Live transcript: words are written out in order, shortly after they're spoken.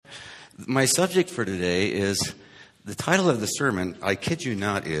My subject for today is, the title of the sermon, I kid you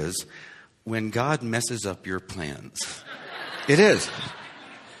not, is When God Messes Up Your Plans. It is.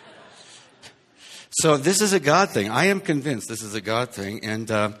 So this is a God thing. I am convinced this is a God thing.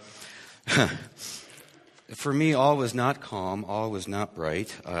 And for me, all was not calm. All was not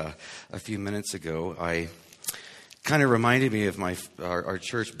bright. A few minutes ago, I kind of reminded me of our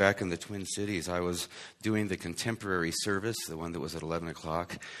church back in the Twin Cities. I was doing the contemporary service, the one that was at 11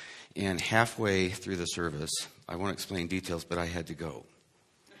 o'clock. And halfway through the service, I won't explain details, but I had to go.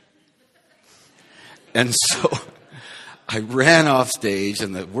 And so I ran off stage,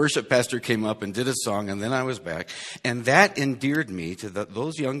 and the worship pastor came up and did a song, and then I was back. And that endeared me to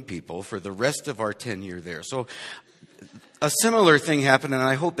those young people for the rest of our tenure there. So a similar thing happened, and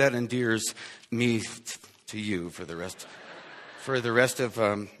I hope that endears me to you for the rest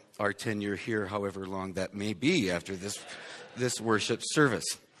of our tenure here, however long that may be after this worship service.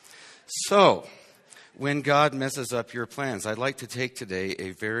 So, when God messes up your plans, I'd like to take today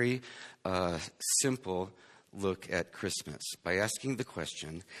a very simple look at Christmas by asking the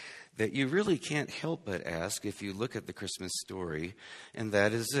question that you really can't help but ask if you look at the Christmas story, and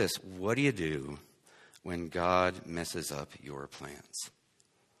that is this: what do you do when God messes up your plans?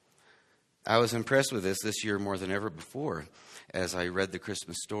 I was impressed with this year more than ever before as I read the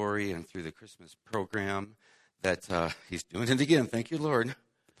Christmas story and through the Christmas program that he's doing it again. Thank you, Lord.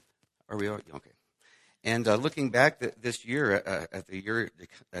 Are we all okay? And looking back this year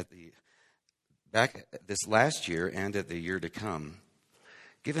this last year and at the year to come,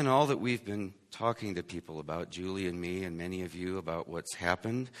 given all that we've been talking to people about, Julie and me and many of you, about what's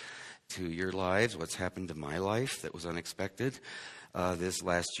happened to your lives, what's happened to my life that was unexpected this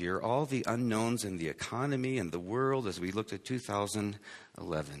last year, all the unknowns in the economy and the world as we looked at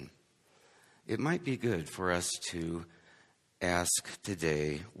 2011, it might be good for us to ask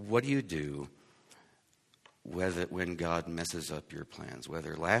today, what do you do when God messes up your plans,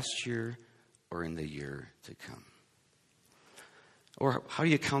 whether last year or in the year to come? Or how do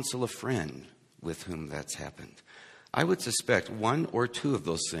you counsel a friend with whom that's happened? I would suspect one or two of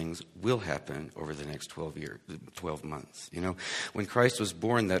those things will happen over the next 12 months. You know, when Christ was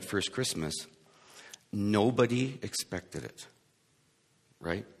born that first Christmas, nobody expected it,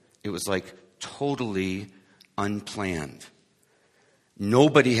 right? It was like totally unplanned.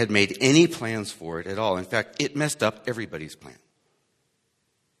 Nobody had made any plans for it at all. In fact, it messed up everybody's plan.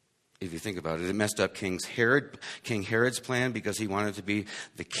 If you think about it, it messed up King Herod's plan because he wanted to be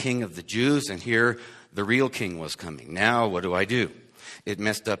the king of the Jews, and here the real king was coming. Now, what do I do? It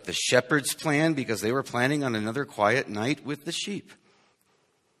messed up the shepherds' plan because they were planning on another quiet night with the sheep.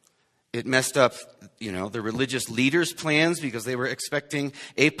 It messed up, the religious leaders' plans because they were expecting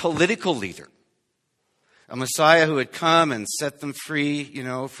a political leader, a Messiah who had come and set them free,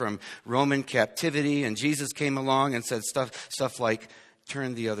 from Roman captivity. And Jesus came along and said stuff like,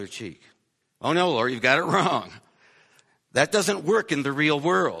 turn the other cheek. Oh no, Lord, you've got it wrong. That doesn't work in the real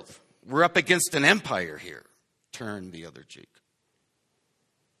world. We're up against an empire here. Turn the other cheek.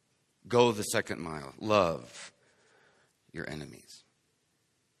 Go the second mile. Love your enemies.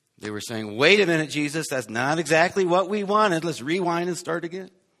 They were saying, wait a minute, Jesus, that's not exactly what we wanted. Let's rewind and start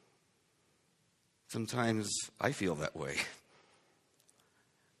again. Sometimes I feel that way.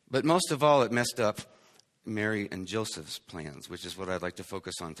 But most of all, it messed up Mary and Joseph's plans, which is what I'd like to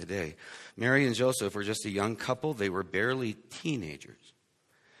focus on today. Mary and Joseph were just a young couple. They were barely teenagers.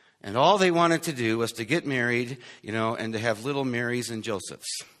 And all they wanted to do was to get married, and to have little Marys and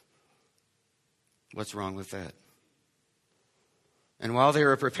Josephs. What's wrong with that? And while they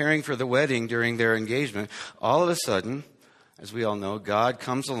were preparing for the wedding during their engagement, all of a sudden, as we all know, God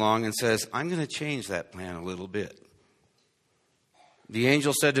comes along and says, I'm going to change that plan a little bit. The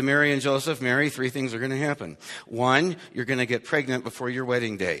angel said to Mary and Joseph, Mary, 3 things are going to happen. 1, you're going to get pregnant before your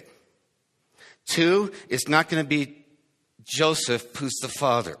wedding day. 2, it's not going to be Joseph who's the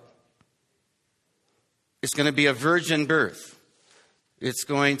father. It's going to be a virgin birth. It's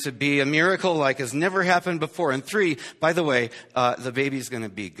going to be a miracle like has never happened before. And 3, by the way, the baby's going to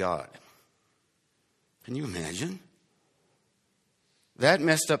be God. Can you imagine? That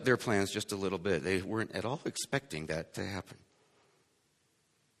messed up their plans just a little bit. They weren't at all expecting that to happen.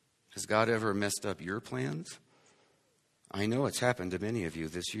 Has God ever messed up your plans? I know it's happened to many of you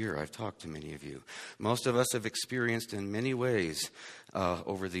this year. I've talked to many of you. Most of us have experienced in many ways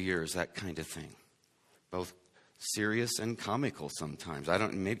over the years that kind of thing, both serious and comical sometimes.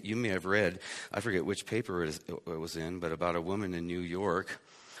 Maybe you may have read, I forget which paper it was in, but about a woman in New York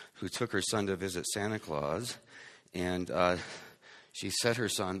who took her son to visit Santa Claus, and she set her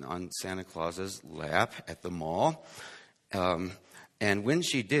son on Santa Claus's lap at the mall. And when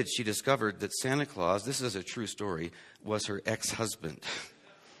she did, she discovered that Santa Claus, this is a true story, was her ex-husband.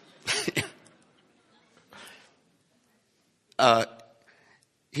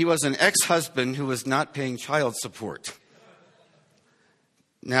 He was an ex-husband who was not paying child support.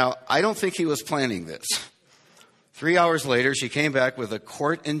 Now, I don't think he was planning this. 3 hours later, she came back with a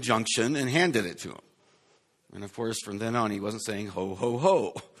court injunction and handed it to him. And of course, from then on, he wasn't saying ho, ho,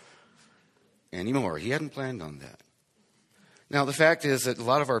 ho anymore. He hadn't planned on that. Now, the fact is that a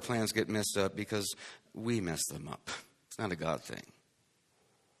lot of our plans get messed up because we mess them up. It's not a God thing.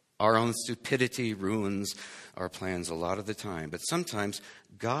 Our own stupidity ruins our plans a lot of the time. But sometimes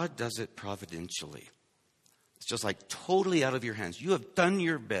God does it providentially. It's just like totally out of your hands. You have done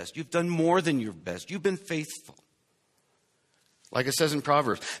your best. You've done more than your best. You've been faithful. Like it says in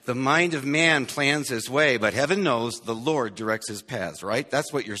Proverbs, the mind of man plans his way, but heaven knows the Lord directs his paths, right?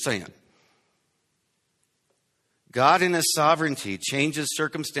 That's what you're saying. God in his sovereignty changes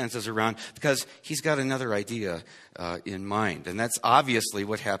circumstances around because he's got another idea in mind. And that's obviously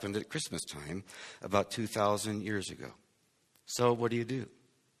what happened at Christmas time about 2,000 years ago. So what do you do?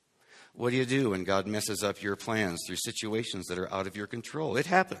 What do you do when God messes up your plans through situations that are out of your control? It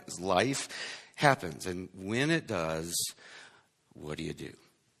happens. Life happens. And when it does, what do you do?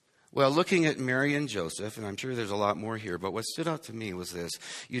 Well, looking at Mary and Joseph, and I'm sure there's a lot more here, but what stood out to me was this.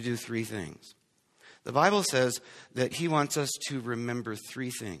 You do three things. The Bible says that he wants us to remember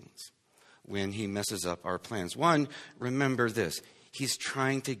three things when he messes up our plans. One, remember this. He's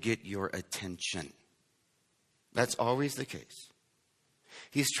trying to get your attention. That's always the case.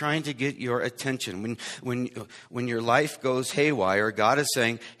 He's trying to get your attention. When your life goes haywire, God is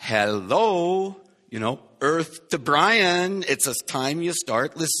saying, hello, Earth to Brian. It's a time you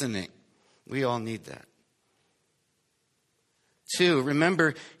start listening. We all need that. Two,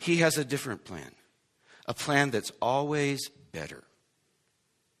 remember, he has a different plan. A plan that's always better.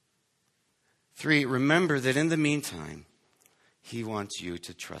 Three, remember that in the meantime, he wants you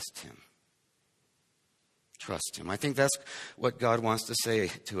to trust him. Trust him. I think that's what God wants to say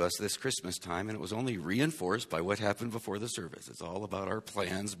to us this Christmas time, and it was only reinforced by what happened before the service. It's all about our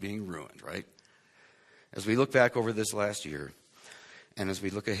plans being ruined, right? As we look back over this last year, and as we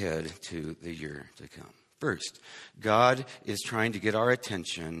look ahead to the year to come. First, God is trying to get our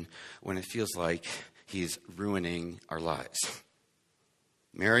attention when it feels like he's ruining our lives.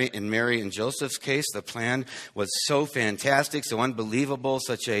 In Mary and Joseph's case, the plan was so fantastic, so unbelievable,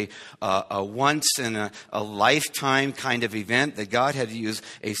 such a once in a lifetime kind of event that God had to use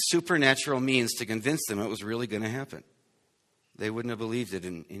a supernatural means to convince them it was really going to happen. They wouldn't have believed it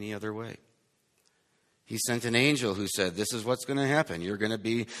in any other way. He sent an angel who said, this is what's going to happen. You're going to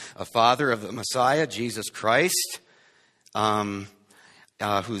be a father of the Messiah, Jesus Christ,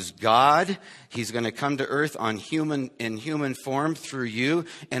 who's God. He's going to come to earth in human form through you.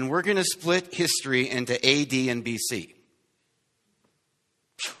 And we're going to split history into AD and BC.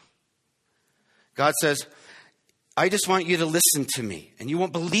 God says, I just want you to listen to me. And you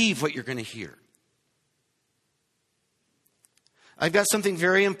won't believe what you're going to hear. I've got something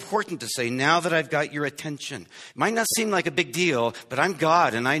very important to say now that I've got your attention. It might not seem like a big deal, but I'm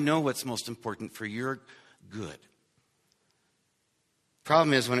God and I know what's most important for your good.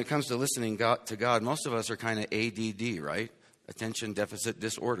 Problem is, when it comes to listening to God, most of us are kind of ADD, right? Attention deficit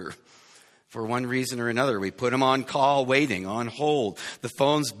disorder. For one reason or another, we put them on call, waiting, on hold. The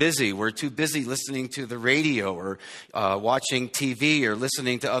phone's busy. We're too busy listening to the radio or watching TV or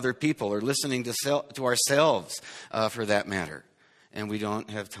listening to other people or listening to ourselves, for that matter. And we don't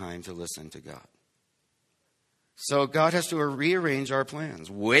have time to listen to God. So God has to rearrange our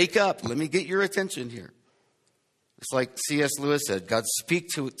plans. Wake up. Let me get your attention here. It's like C.S. Lewis said, God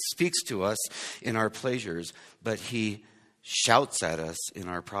speaks to us in our pleasures, but he shouts at us in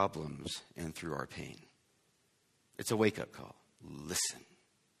our problems and through our pain. It's a wake-up call. Listen.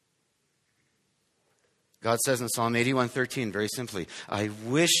 God says in Psalm 81:13, very simply, I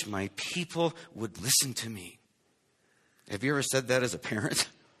wish my people would listen to me. Have you ever said that as a parent?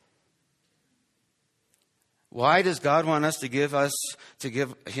 Why does God want us to give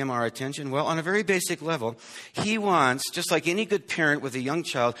him our attention? Well, on a very basic level, he wants, just like any good parent with a young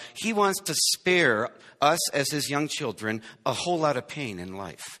child, he wants to spare us as his young children a whole lot of pain in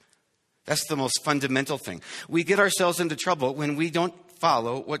life. That's the most fundamental thing. We get ourselves into trouble when we don't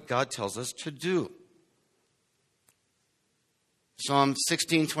follow what God tells us to do. Psalm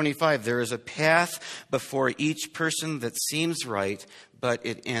 16:25, there is a path before each person that seems right, but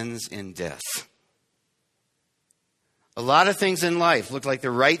it ends in death. A lot of things in life look like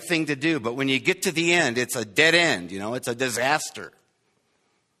the right thing to do, but when you get to the end, it's a dead end, it's a disaster.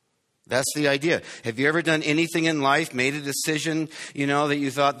 That's the idea. Have you ever done anything in life, made a decision, that you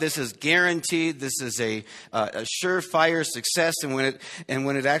thought this is guaranteed, this is a surefire success, and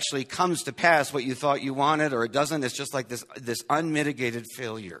when it actually comes to pass, what you thought you wanted or it doesn't, it's just like this unmitigated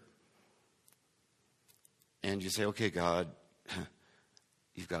failure. And you say, okay, God,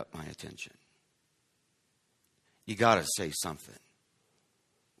 you've got my attention. You got to say something.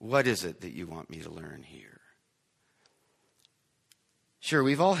 What is it that you want me to learn here? Sure,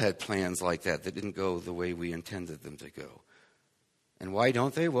 we've all had plans like that didn't go the way we intended them to go. And why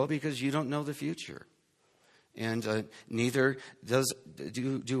don't they? Well, because you don't know the future. And neither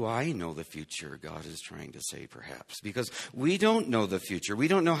do I know the future, God is trying to say perhaps. Because we don't know the future. We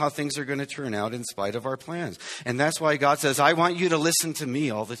don't know how things are going to turn out in spite of our plans. And that's why God says, I want you to listen to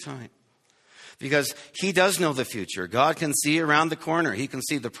me all the time. Because he does know the future. God can see around the corner. He can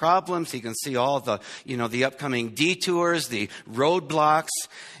see the problems. He can see all the upcoming detours, the roadblocks.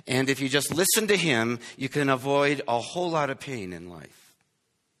 And if you just listen to him, you can avoid a whole lot of pain in life.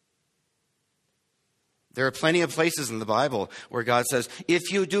 There are plenty of places in the Bible where God says,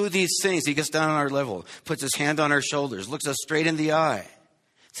 if you do these things, he gets down on our level, puts his hand on our shoulders, looks us straight in the eye,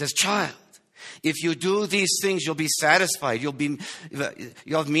 says, child, if you do these things, you'll be satisfied. You'll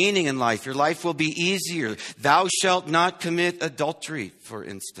have meaning in life. Your life will be easier. Thou shalt not commit adultery, for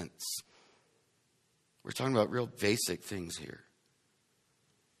instance. We're talking about real basic things here,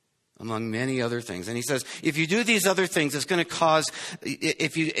 among many other things. And he says, if you do these other things, it's going to cause,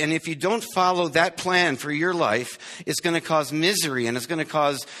 if you don't follow that plan for your life, it's going to cause misery, and it's going to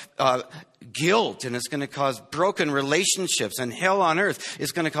cause guilt, and it's going to cause broken relationships, and hell on earth.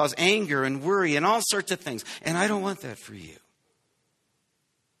 It's going to cause anger and worry and all sorts of things. And I don't want that for you.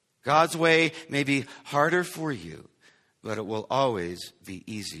 God's way may be harder for you, but it will always be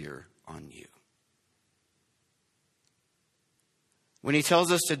easier on you. When he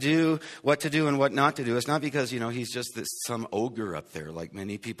tells us to do what to do and what not to do, it's not because, he's just some ogre up there, like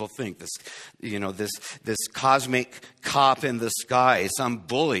many people think. This cosmic cop in the sky, some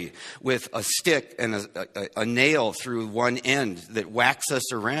bully with a stick and a nail through one end that whacks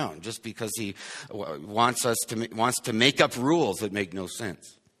us around just because he wants to make up rules that make no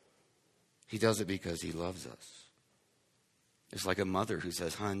sense. He does it because he loves us. It's like a mother who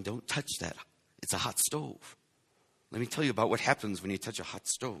says, hon, don't touch that. It's a hot stove. Let me tell you about what happens when you touch a hot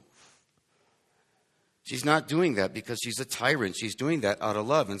stove. She's not doing that because she's a tyrant. She's doing that out of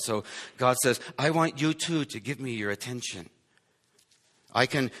love. And so God says, I want you too to give me your attention. I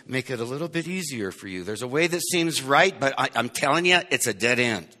can make it a little bit easier for you. There's a way that seems right, but I'm telling you, it's a dead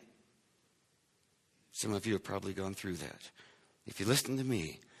end. Some of you have probably gone through that. If you listen to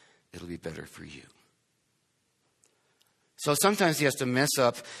me, it'll be better for you. So sometimes he has to mess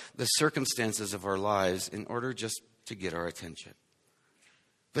up the circumstances of our lives in order just to get our attention.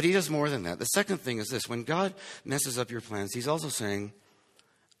 But he does more than that. The second thing is this. When God messes up your plans, he's also saying,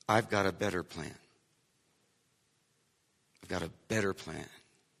 I've got a better plan. I've got a better plan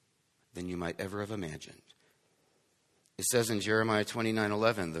than you might ever have imagined. It says in Jeremiah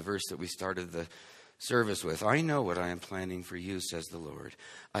 29:11, the verse that we started the service with, I know what I am planning for you, says the Lord.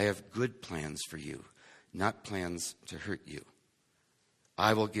 I have good plans for you, not plans to hurt you.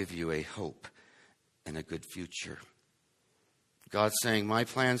 I will give you a hope and a good future. God's saying, my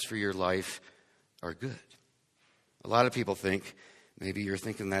plans for your life are good. A lot of people think, maybe you're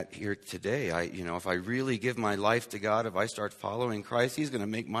thinking that here today, if I really give my life to God, if I start following Christ, he's going to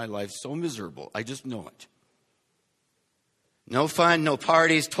make my life so miserable. I just know it. No fun, no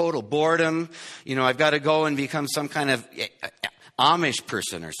parties, total boredom. I've got to go and become some kind of Amish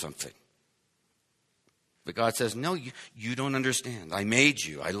person or something. But God says, no, you don't understand. I made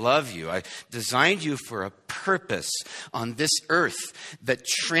you. I love you. I designed you for a purpose on this earth that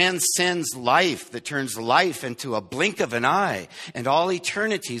transcends life, that turns life into a blink of an eye, and all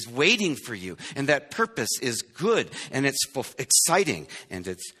eternity is waiting for you. And that purpose is good, and it's exciting, and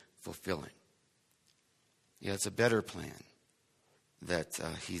it's fulfilling. Yeah, it's a better plan that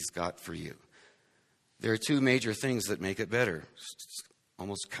he's got for you. There are two major things that make it better.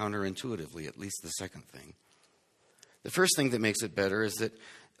 Almost counterintuitively, at least the second thing. The first thing that makes it better is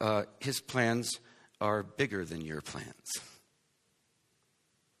that his plans are bigger than your plans.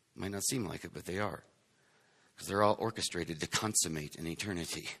 Might not seem like it, but they are. Because they're all orchestrated to consummate in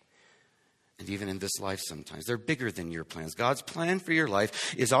eternity. And even in this life sometimes. They're bigger than your plans. God's plan for your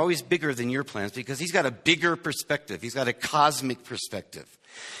life is always bigger than your plans because he's got a bigger perspective. He's got a cosmic perspective.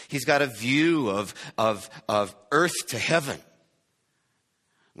 He's got a view of earth to heaven.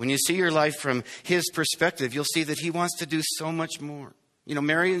 When you see your life from his perspective, you'll see that he wants to do so much more.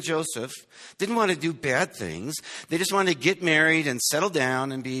 Mary and Joseph didn't want to do bad things. They just wanted to get married and settle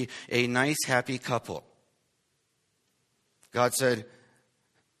down and be a nice, happy couple. God said,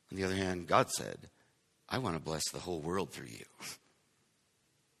 on the other hand, God said, I want to bless the whole world through you.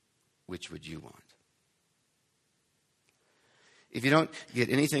 Which would you want? If you don't get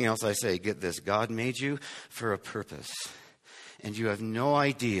anything else I say, get this. God made you for a purpose. And you have no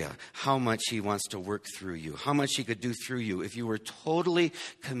idea how much he wants to work through you, how much he could do through you if you were totally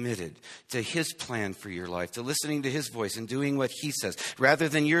committed to his plan for your life, to listening to his voice and doing what he says, rather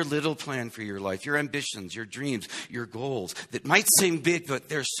than your little plan for your life, your ambitions, your dreams, your goals that might seem big, but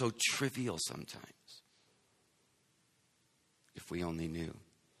they're so trivial sometimes. If we only knew.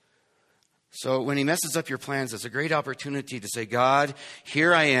 So when he messes up your plans, it's a great opportunity to say, God,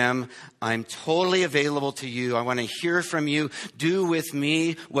 here I am. I'm totally available to you. I want to hear from you. Do with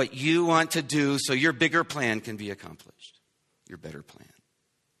me what you want to do so your bigger plan can be accomplished. Your better plan.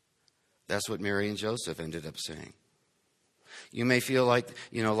 That's what Mary and Joseph ended up saying. You may feel like,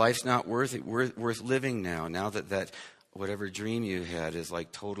 life's not worth living now that whatever dream you had is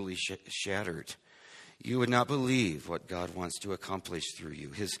like totally shattered. You would not believe what God wants to accomplish through you.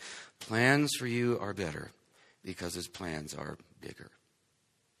 His plans for you are better because his plans are bigger.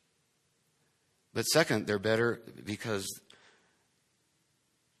 But second, they're better because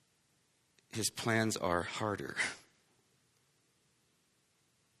his plans are harder.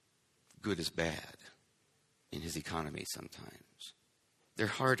 Good is bad in his economy sometimes. They're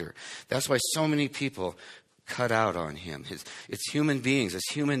harder. That's why so many people cut out on him. It's human beings.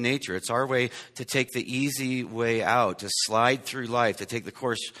 It's human nature. It's our way to take the easy way out, to slide through life, to take the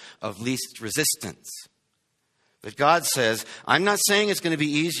course of least resistance. But God says, I'm not saying it's going to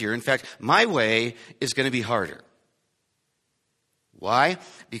be easier. In fact, my way is going to be harder. Why?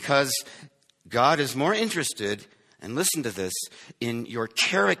 Because God is more interested, and listen to this, in your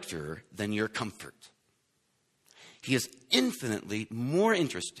character than your comfort. He is infinitely more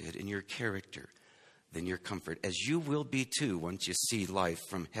interested in your character than your comfort, as you will be too once you see life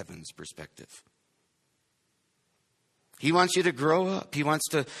from heaven's perspective. He wants you to grow up. He wants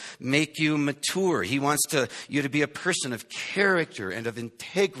to make you mature. He wants you to be a person of character and of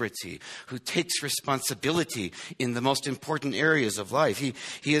integrity who takes responsibility in the most important areas of life. He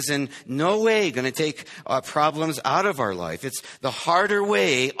is in no way going to take problems out of our life. It's the harder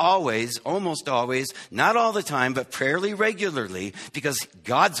way always, almost always, not all the time, but fairly regularly, because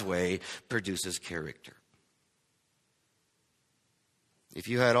God's way produces character. If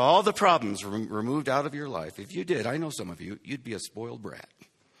you had all the problems removed out of your life, if you did, I know some of you, you'd be a spoiled brat.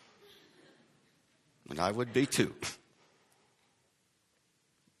 And I would be too.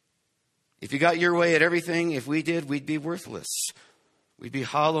 If you got your way at everything, if we did, we'd be worthless. We'd be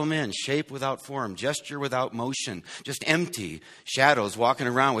hollow men, shape without form, gesture without motion, just empty shadows walking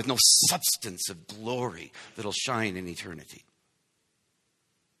around with no substance of glory that'll shine in eternity.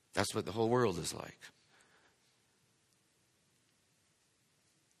 That's what the whole world is like.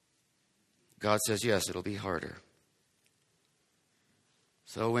 God says, yes, it'll be harder.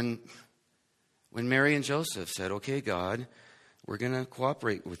 So when Mary and Joseph said, okay, God, we're going to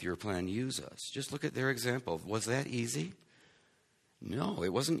cooperate with your plan, use us. Just look at their example. Was that easy? No,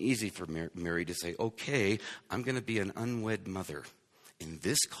 it wasn't easy for Mary to say, okay, I'm going to be an unwed mother in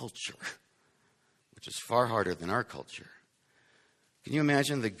this culture, which is far harder than our culture. Can you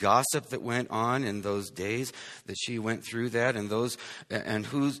imagine the gossip that went on in those days that she went through that, and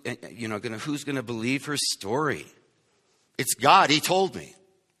who's going to believe her story? It's God. He told me.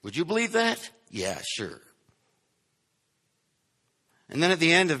 Would you believe that? Yeah, sure. And then at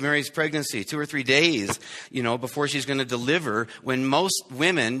the end of Mary's pregnancy, 2 or 3 days, before she's going to deliver, when most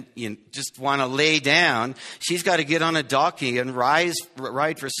women just want to lay down, she's got to get on a donkey and ride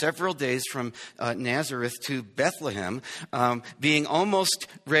for several days from Nazareth to Bethlehem, being almost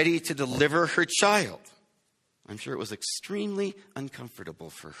ready to deliver her child. I'm sure it was extremely uncomfortable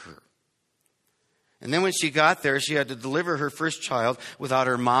for her. And then when she got there, she had to deliver her first child without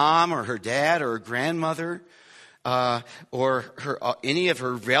her mom or her dad or her grandmother, or any of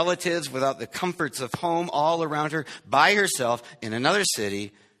her relatives, without the comforts of home all around her, by herself in another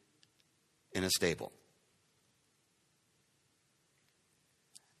city in a stable.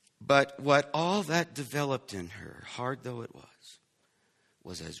 But what all that developed in her, hard though it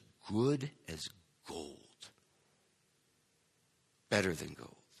was as good as gold. Better than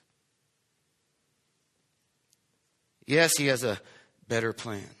gold. Yes, he has a better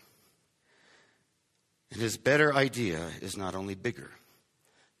plan. And his better idea is not only bigger,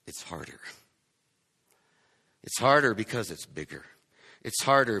 it's harder. It's harder because it's bigger. It's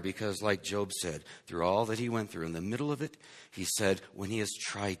harder because, like Job said, through all that he went through, in the middle of it, he said, when he has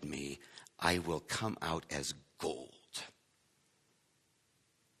tried me, I will come out as gold.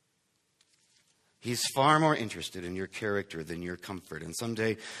 He's far more interested in your character than your comfort. And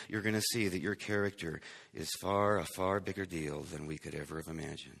someday you're going to see that your character is a far bigger deal than we could ever have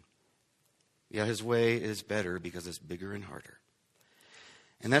imagined. Yeah, his way is better because it's bigger and harder.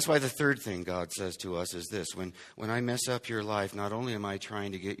 And that's why the third thing God says to us is this. When I mess up your life, not only am I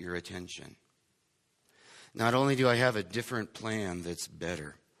trying to get your attention, not only do I have a different plan that's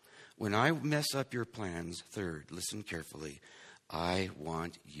better, when I mess up your plans, third, listen carefully, I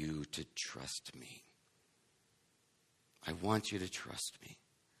want you to trust me. I want you to trust me.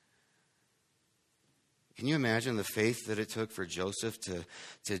 Can you imagine the faith that it took for Joseph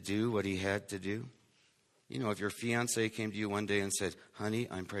to do what he had to do? You know, if your fiance came to you one day and said, honey,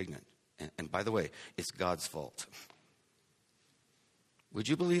 I'm pregnant. And by the way, it's God's fault. Would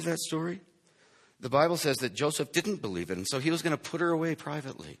you believe that story? The Bible says that Joseph didn't believe it, and so he was going to put her away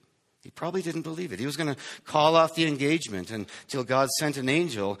privately. He probably didn't believe it. He was going to call off the engagement until God sent an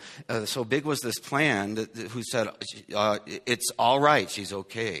angel. So big was this plan who said, it's all right. She's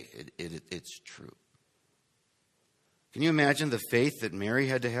okay. It's true. Can you imagine the faith that Mary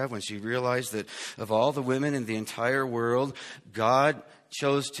had to have when she realized that of all the women in the entire world, God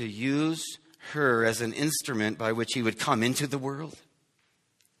chose to use her as an instrument by which he would come into the world?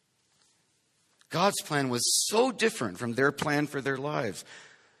 God's plan was so different from their plan for their lives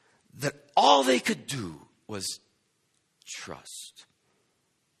that all they could do was trust.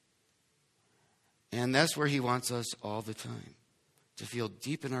 And that's where he wants us all the time, to feel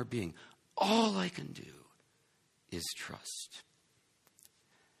deep in our being, all I can do is trust.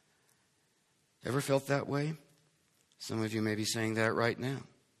 Ever felt that way? Some of you may be saying that right now.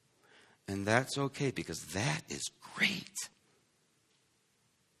 And that's okay, because that is great.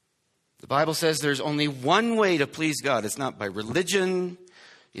 The Bible says there's only one way to please God. It's not by religion.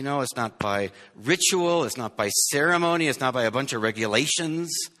 You know, it's not by ritual. It's not by ceremony. It's not by a bunch of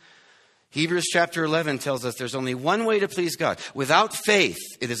regulations. Hebrews chapter 11 tells us there's only one way to please God. Without faith,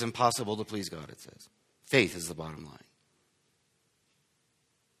 it is impossible to please God, it says. Faith is the bottom line.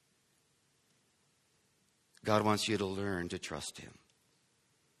 God wants you to learn to trust him.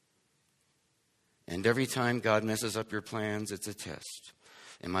 And every time God messes up your plans, it's a test.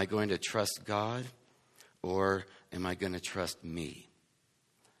 Am I going to trust God, or am I going to trust me?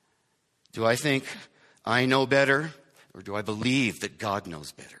 Do I think I know better, or do I believe that God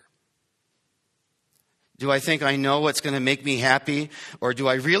knows better? Do I think I know what's going to make me happy, or do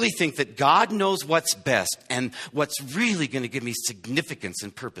I really think that God knows what's best and what's really going to give me significance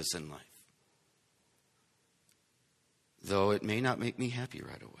and purpose in life? Though it may not make me happy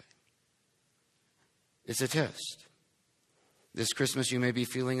right away. It's a test. This Christmas you may be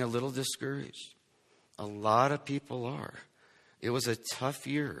feeling a little discouraged. A lot of people are. It was a tough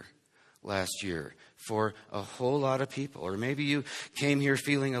year last year for a whole lot of people. Or maybe you came here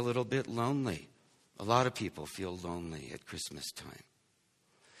feeling a little bit lonely. A lot of people feel lonely at Christmas time.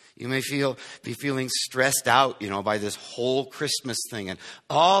 You may be feeling stressed out, by this whole Christmas thing and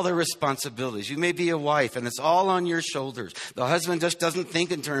all the responsibilities. You may be a wife and it's all on your shoulders. The husband just doesn't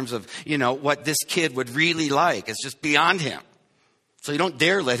think in terms of, what this kid would really like. It's just beyond him. So you don't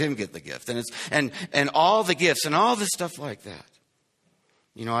dare let him get the gift. And all the gifts and all the stuff like that.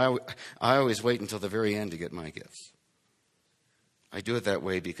 I always wait until the very end to get my gifts. I do it that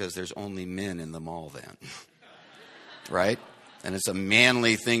way because there's only men in the mall then. Right? And it's a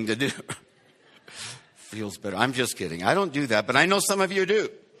manly thing to do. Feels better. I'm just kidding. I don't do that, but I know some of you do.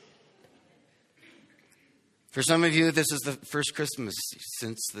 For some of you, this is the first Christmas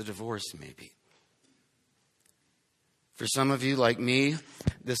since the divorce, maybe. For some of you, like me,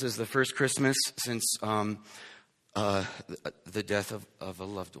 this is the first Christmas since the death of a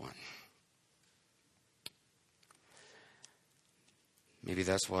loved one. Maybe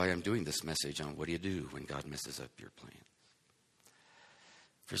that's why I'm doing this message on what do you do when God messes up your plans.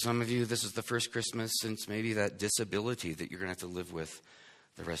 For some of you, this is the first Christmas since maybe that disability that you're going to have to live with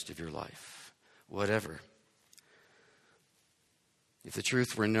the rest of your life. Whatever. If the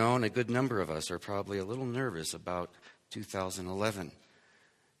truth were known, a good number of us are probably a little nervous about 2011.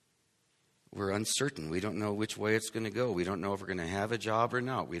 We're uncertain. We don't know which way it's going to go. We don't know if we're going to have a job or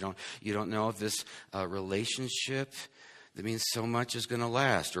not. You don't know if this relationship that means so much is going to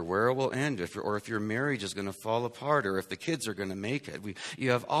last, or where it will end, or if your marriage is going to fall apart, or if the kids are going to make it.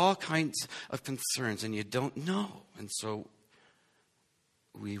 You have all kinds of concerns, and you don't know. And so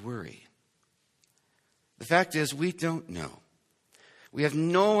we worry. The fact is, we don't know. We have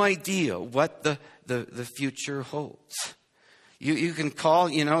no idea what the future holds. You can call,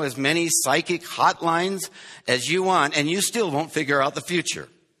 as many psychic hotlines as you want, and you still won't figure out the future.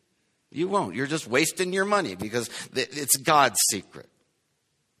 You won't. You're just wasting your money because it's God's secret.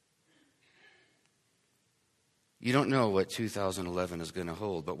 You don't know what 2011 is going to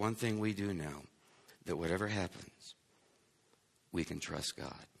hold, but one thing we do know, that whatever happens, we can trust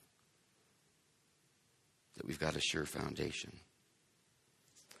God. That we've got a sure foundation.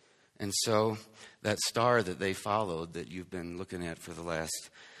 And so that star that they followed, that you've been looking at for the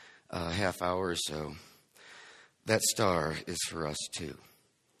last half hour or so, that star is for us too.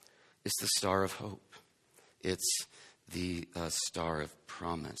 It's the star of hope. It's the star of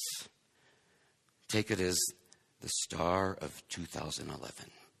promise. Take it as the star of 2011.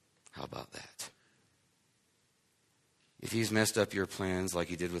 How about that? If he's messed up your plans like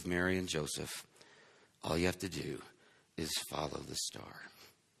he did with Mary and Joseph, all you have to do is follow the star.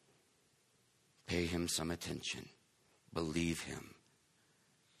 Pay him some attention. Believe him.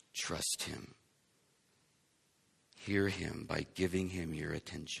 Trust him. Hear him by giving him your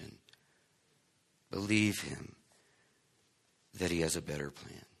attention. Believe him that he has a better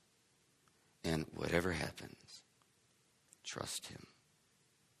plan. And whatever happens, trust him.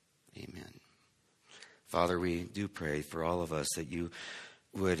 Amen. Father, we do pray for all of us that you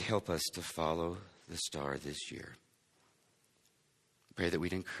would help us to follow the star this year. Pray that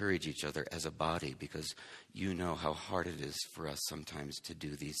we'd encourage each other as a body, because you know how hard it is for us sometimes to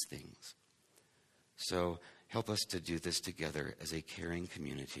do these things. So help us to do this together as a caring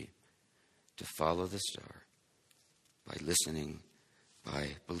community, to follow the star by listening, by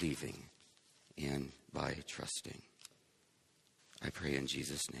believing, and by trusting. I pray in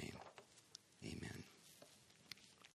Jesus' name. Amen.